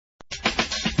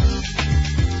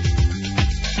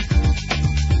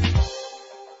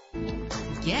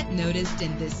noticed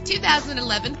in this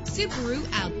 2011 Subaru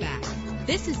Outback.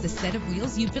 This is the set of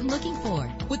wheels you've been looking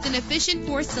for, with an efficient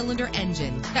 4-cylinder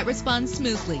engine that responds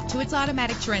smoothly to its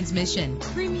automatic transmission.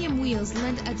 Premium wheels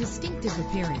lend a distinctive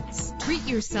appearance. Treat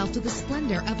yourself to the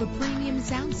splendor of a premium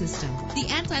sound system. The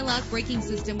anti-lock braking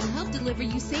system will help deliver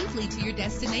you safely to your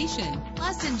destination.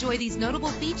 Plus, enjoy these notable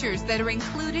features that are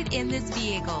included in this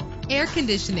vehicle: air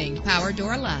conditioning, power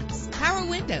door locks, power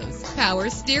windows, power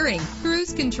steering,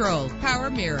 cruise control, power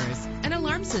mirrors, an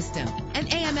alarm system, an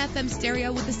AM/FM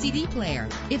stereo with a CD player.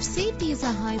 If safety is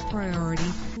a high priority,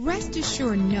 rest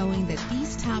assured knowing that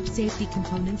these top safety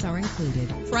components are included: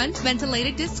 front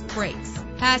ventilated disc brakes,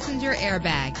 passenger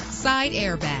airbag, side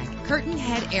airbag, curtain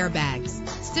head airbags,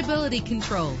 stability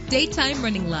control, daytime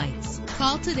running lights.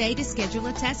 Call today to schedule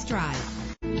a test drive.